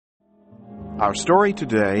Our story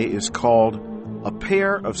today is called A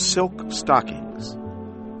Pair of Silk Stockings.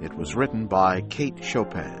 It was written by Kate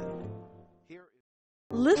Chopin.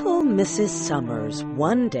 Little Mrs. Sommers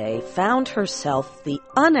one day found herself the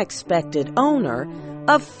unexpected owner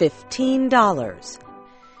of $15.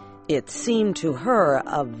 It seemed to her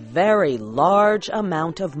a very large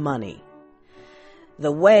amount of money.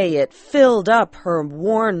 The way it filled up her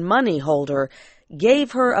worn money holder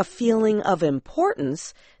gave her a feeling of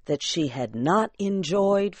importance that she had not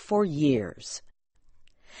enjoyed for years.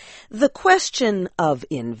 The question of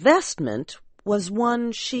investment was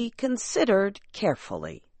one she considered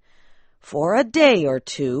carefully. For a day or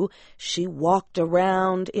two, she walked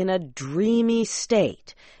around in a dreamy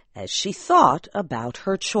state as she thought about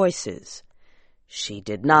her choices. She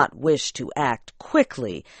did not wish to act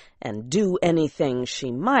quickly and do anything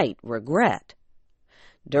she might regret.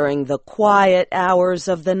 During the quiet hours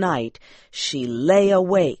of the night, she lay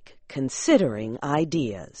awake, considering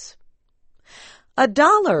ideas.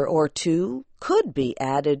 $1 or $2 could be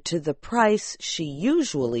added to the price she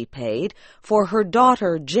usually paid for her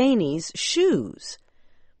daughter Janie's shoes.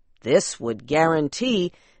 This would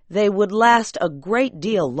guarantee they would last a great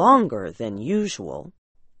deal longer than usual.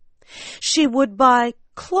 She would buy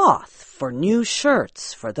cloth for new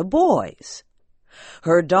shirts for the boys.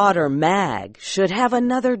 Her daughter Mag should have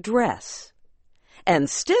another dress. And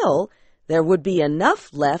still, there would be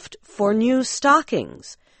enough left for new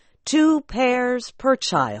stockings, 2 pairs per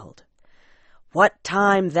child. What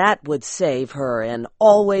time that would save her in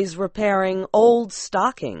always repairing old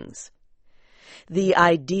stockings. The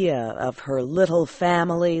idea of her little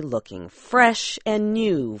family looking fresh and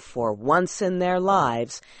new for once in their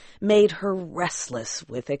lives made her restless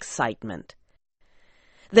with excitement.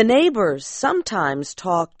 The neighbors sometimes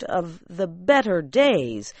talked of the better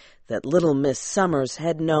days that little Miss Sommers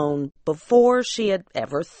had known before she had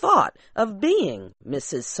ever thought of being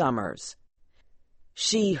Mrs. Sommers.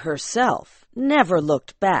 She herself never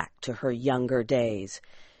looked back to her younger days.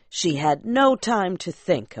 She had no time to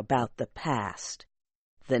think about the past.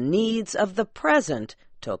 The needs of the present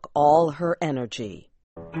took all her energy.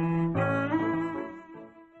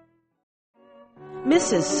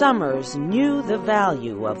 Mrs. Sommers knew the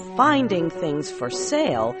value of finding things for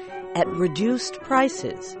sale at reduced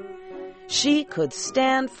prices. She could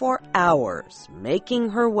stand for hours,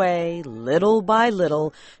 making her way little by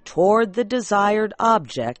little toward the desired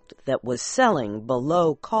object that was selling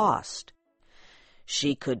below cost.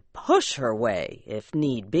 She could push her way if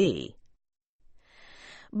need be.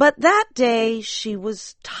 But that day she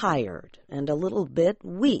was tired and a little bit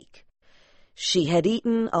weak. She had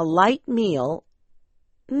eaten a light meal.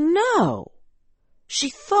 No, she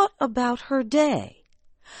thought about her day.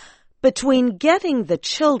 Between getting the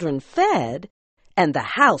children fed and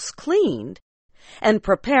the house cleaned and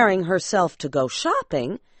preparing herself to go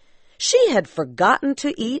shopping, she had forgotten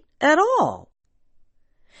to eat at all.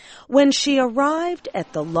 When she arrived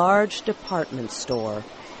at the large department store,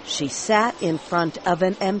 she sat in front of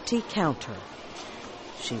an empty counter.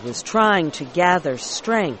 She was trying to gather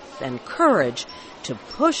strength and courage to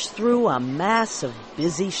push through a mass of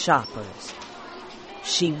busy shoppers.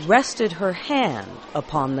 She rested her hand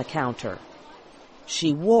upon the counter.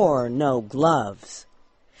 She wore no gloves.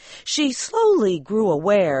 She slowly grew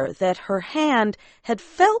aware that her hand had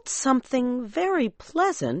felt something very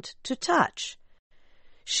pleasant to touch.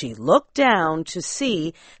 She looked down to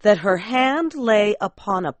see that her hand lay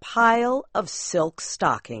upon a pile of silk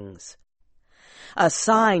stockings. A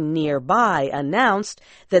sign nearby announced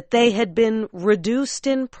that they had been reduced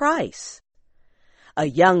in price. A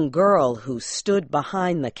young girl who stood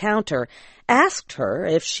behind the counter asked her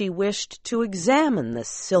if she wished to examine the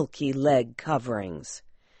silky leg coverings.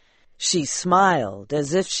 She smiled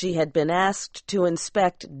as if she had been asked to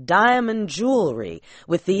inspect diamond jewelry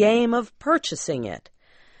with the aim of purchasing it.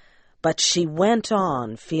 But she went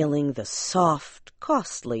on feeling the soft,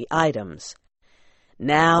 costly items.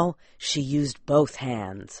 Now she used both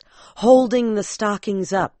hands, holding the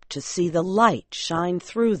stockings up to see the light shine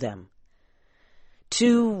through them.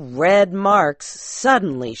 2 red marks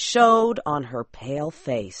suddenly showed on her pale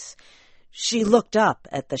face. She looked up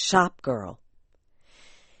at the shop girl.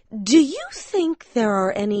 "Do you think there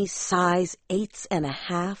are any size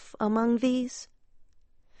 8.5 among these?"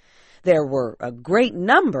 There were a great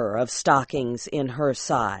number of stockings in her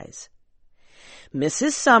size.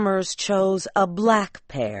 Mrs. Sommers chose a black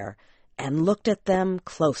pair and looked at them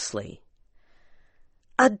closely.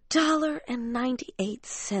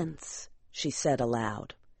 $1.98, she said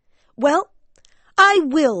aloud. "Well, I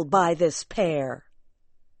will buy this pair."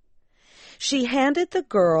 She handed the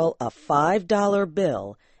girl a $5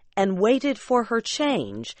 bill and waited for her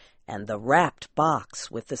change and the wrapped box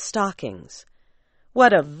with the stockings.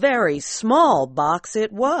 What a very small box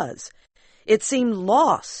it was! It seemed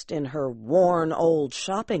lost in her worn old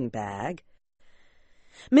shopping bag.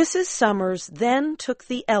 Mrs. Sommers then took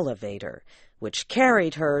the elevator, which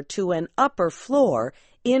carried her to an upper floor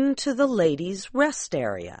into the ladies' rest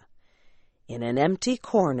area. In an empty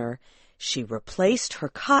corner, she replaced her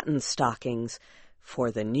cotton stockings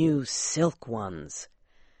for the new silk ones.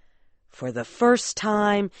 For the first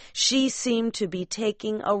time, she seemed to be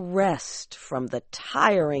taking a rest from the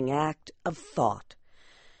tiring act of thought.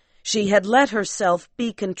 She had let herself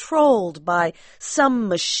be controlled by some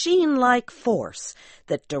machine-like force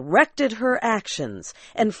that directed her actions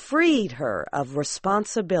and freed her of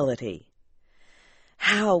responsibility.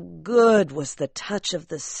 How good was the touch of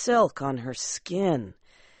the silk on her skin!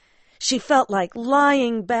 She felt like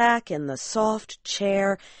lying back in the soft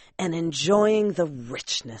chair and enjoying the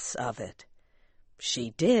richness of it.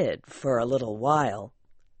 She did for a little while.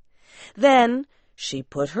 Then she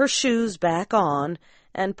put her shoes back on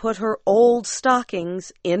and put her old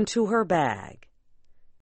stockings into her bag.